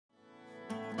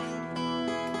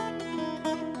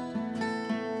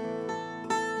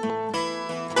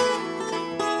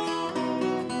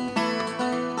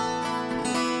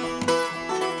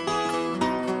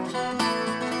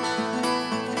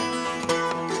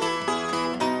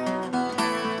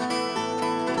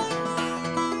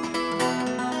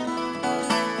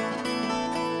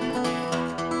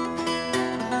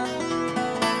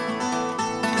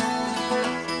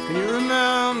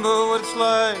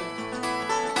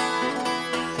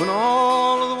when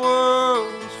all of the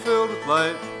world was filled with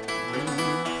light.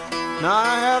 Now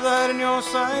I have that in your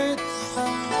sights.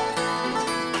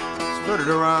 Spread it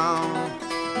around.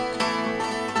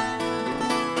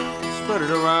 Spread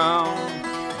it around.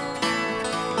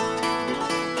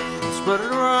 Spread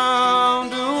it around,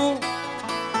 do.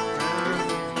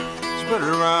 Spread it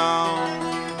around.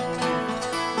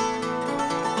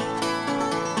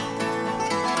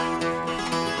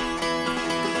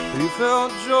 You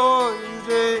felt joy in your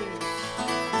days,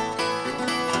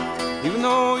 even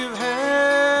though you've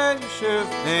had your share of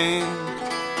pain.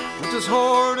 But just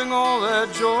hoarding all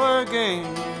that joy again.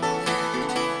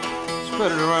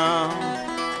 Spread it around.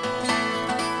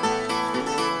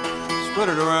 Spread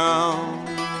it around.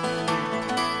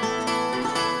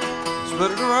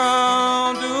 Spread it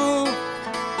around, do.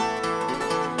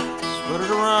 Spread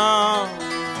it around.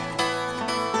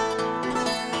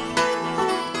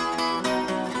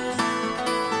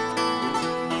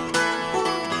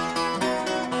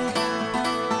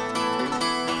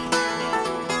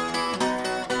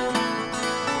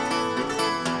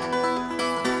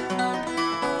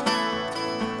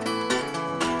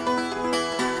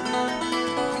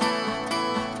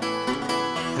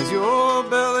 Has your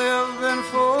belly ever been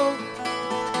full?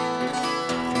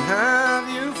 And have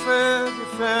you fed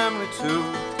your family too?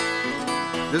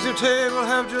 Does your table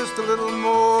have just a little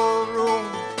more room?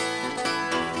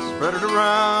 Spread it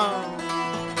around.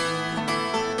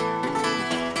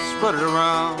 Spread it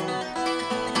around.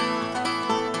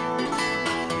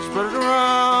 Spread it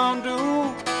around, do.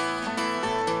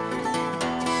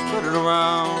 Spread it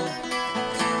around.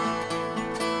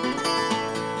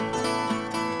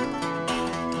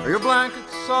 Are your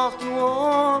blankets soft and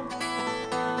warm?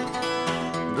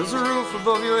 Does the roof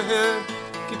above your head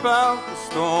keep out the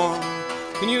storm?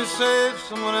 Can you save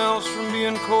someone else from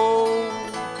being cold?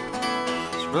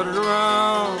 Spread it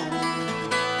around.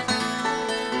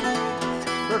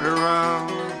 Spread it around.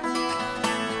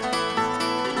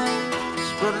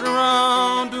 Spread it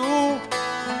around, do.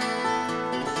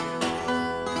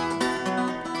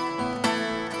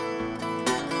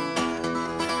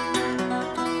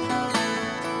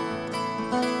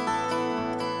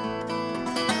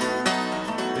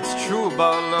 True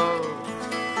about love,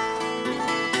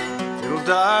 it'll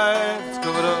die if it's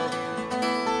covered up.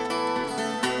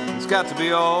 It's got to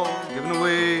be all given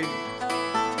away,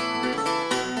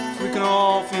 so we can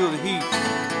all feel the heat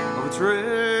of its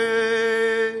rays.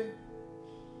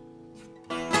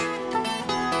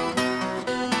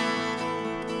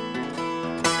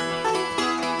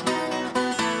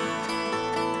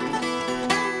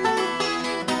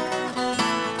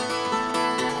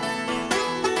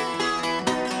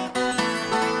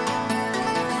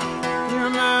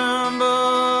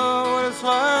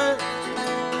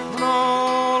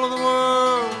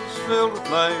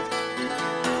 Light.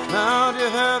 Now do you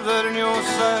have that in your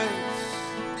sights?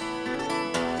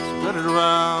 Spread it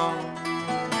around.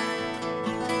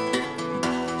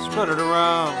 Spread it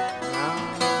around.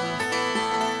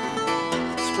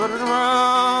 Spread it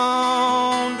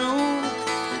around, do.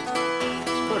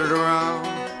 Spread it around.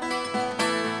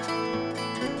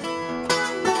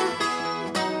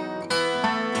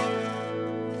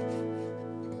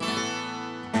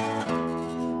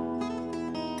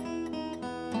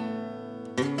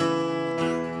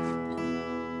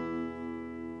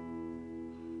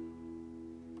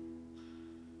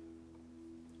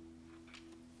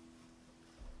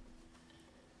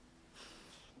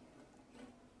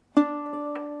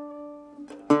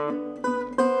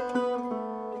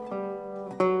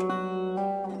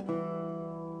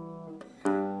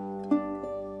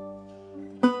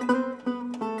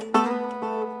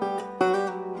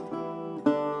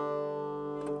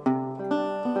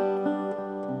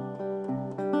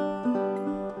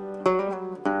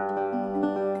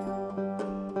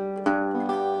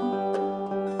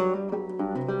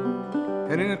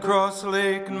 Heading across the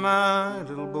lake in my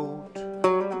little boat,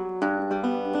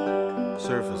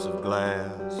 surface of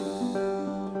glass.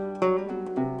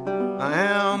 I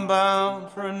am bound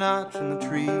for a notch in the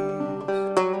trees,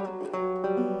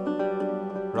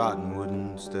 rotten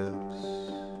wooden steps.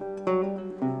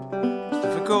 It's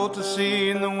difficult to see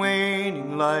in the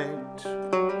waning light.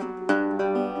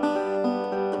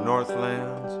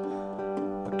 Northland's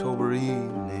October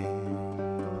evening.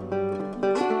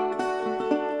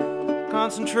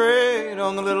 Concentrate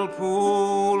on the little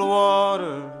pool of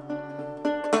water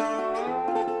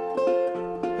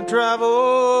that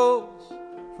travels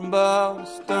from bow to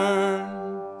stern.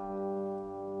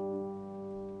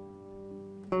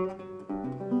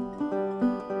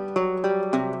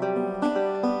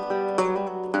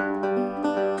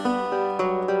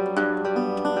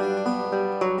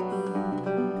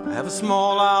 have a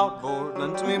small outboard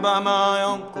lent to me by my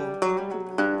uncle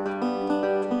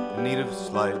in need of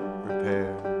slight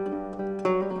repair.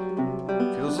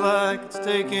 Feels like it's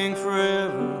taking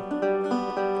forever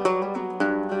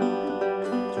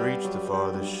to reach the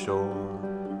farthest shore.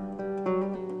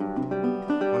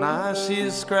 When I see a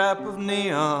scrap of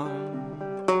neon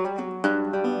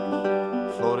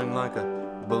floating like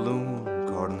a balloon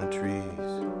caught in the trees.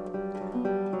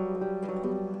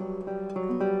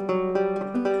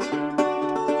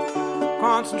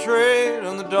 Concentrate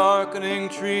on the darkening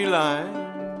tree line.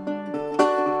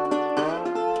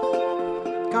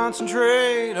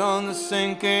 Concentrate on the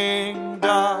sinking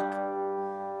dock.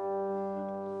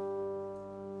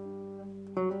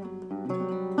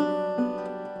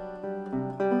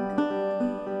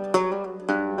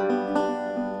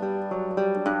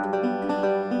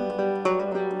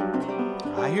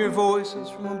 I hear voices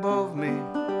from above me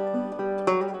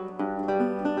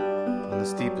on the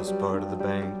steepest part of the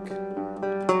bank.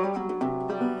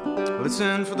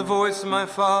 Listen for the voice of my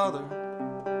father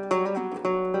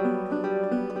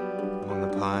among the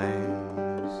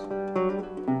pines.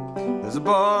 There's a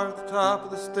bar at the top of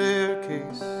the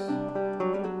staircase,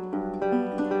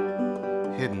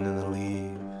 hidden in the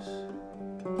leaves.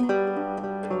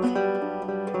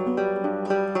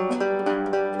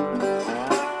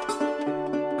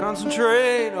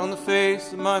 Concentrate on the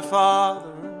face of my father.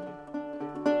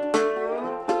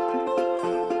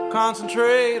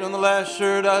 Concentrate on the last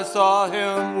shirt I saw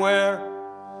him wear.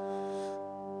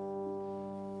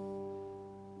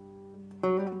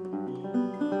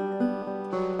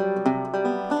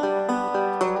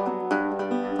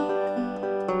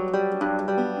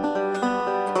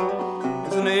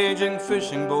 There's an aging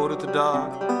fishing boat at the dock,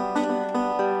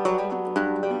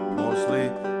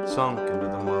 mostly sunk into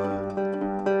the mud.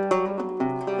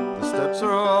 The steps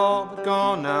are all but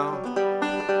gone now,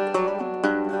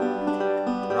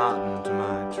 rotten to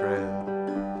my tread.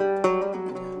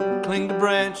 Cling to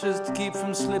branches to keep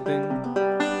from slipping.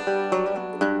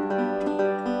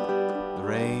 The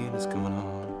rain is coming on.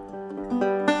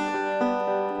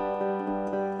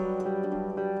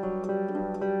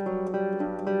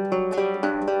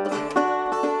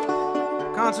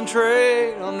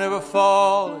 Concentrate on never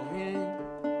falling.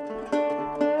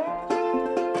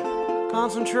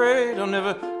 Concentrate on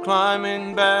never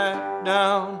climbing back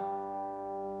down.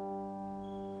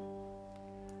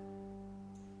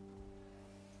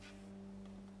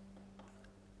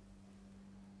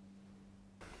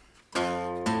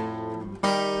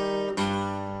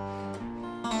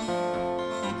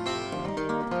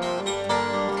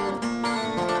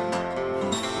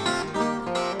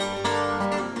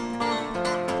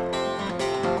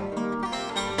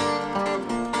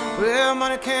 Well,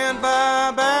 money can't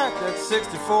buy back that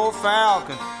 64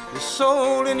 Falcon you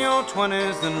sold in your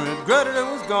 20s, then regretted it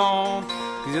was gone,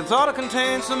 'cause you thought it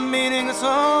contained some meaning and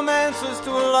some answers to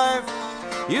a life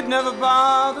you'd never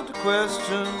bothered to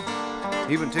question,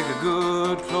 even take a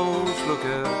good close look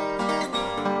at.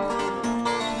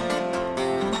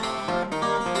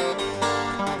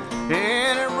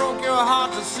 And it broke your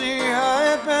heart to see how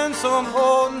it'd been so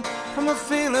important, from the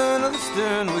feeling of the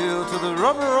steering wheel to the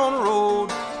rubber on the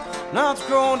road. Now it's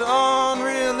grown to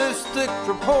unrealistic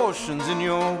proportions in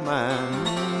your mind.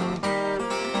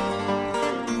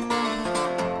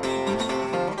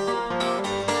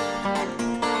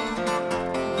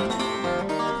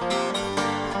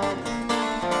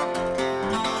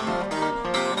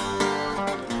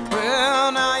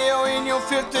 Well, now you're in your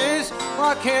 50s,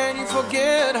 why can't you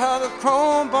forget how the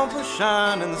chrome bumpers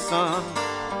shine in the sun?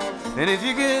 And if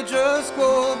you could just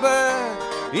go back,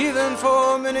 even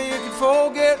for a minute, you could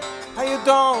forget how you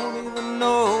don't even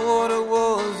know what it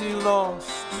was you lost.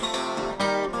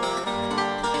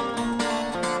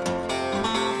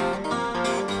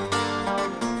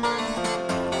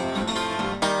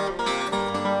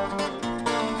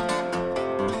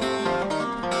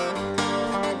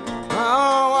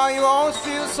 Oh, why you always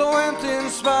feel so empty in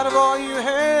spite of all you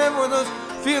have? Were those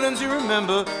feelings you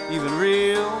remember even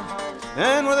real?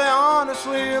 And were they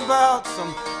honestly about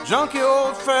some junky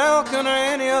old Falcon or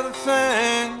any other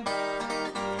thing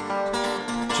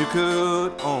that you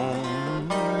could own?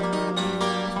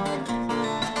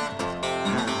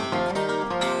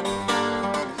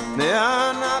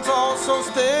 Yeah, now it's all so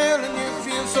stale and you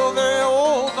feel so very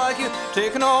old, like you've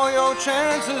taken all your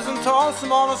chances and tossed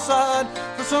them all aside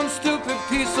for some stupid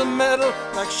piece of metal,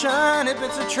 like shiny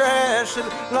bits of trash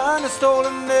that line the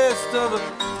stolen nest of a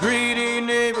greedy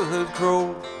neighborhood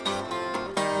crow.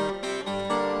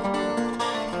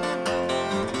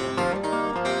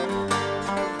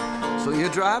 So you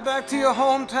drive back to your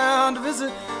hometown to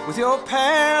visit with your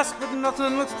past, but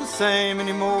nothing looks the same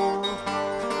anymore.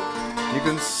 You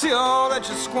can see all that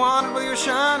you squandered with your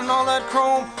shine and all that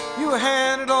chrome. You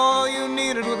handed all you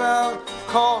needed without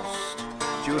cost.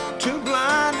 You were too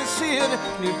blind to see it,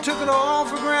 and you took it all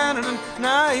for granted, and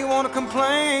now you want to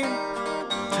complain.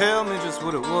 Tell me just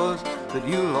what it was that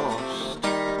you lost.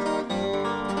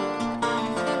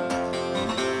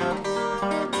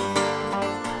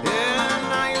 Yeah,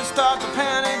 now you start to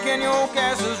panic and your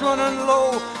gas is running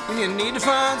low, and you need to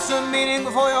find some meaning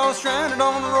before you're stranded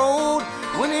on the road.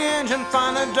 When the engine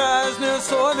finally dies near a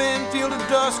soybean field at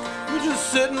dusk, you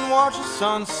just sit and watch the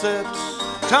sunset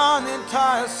turn the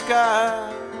entire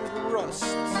sky to rust.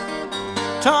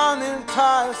 Turn the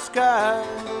entire sky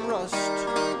to rust.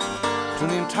 Turn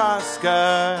the entire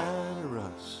sky to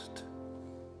rust.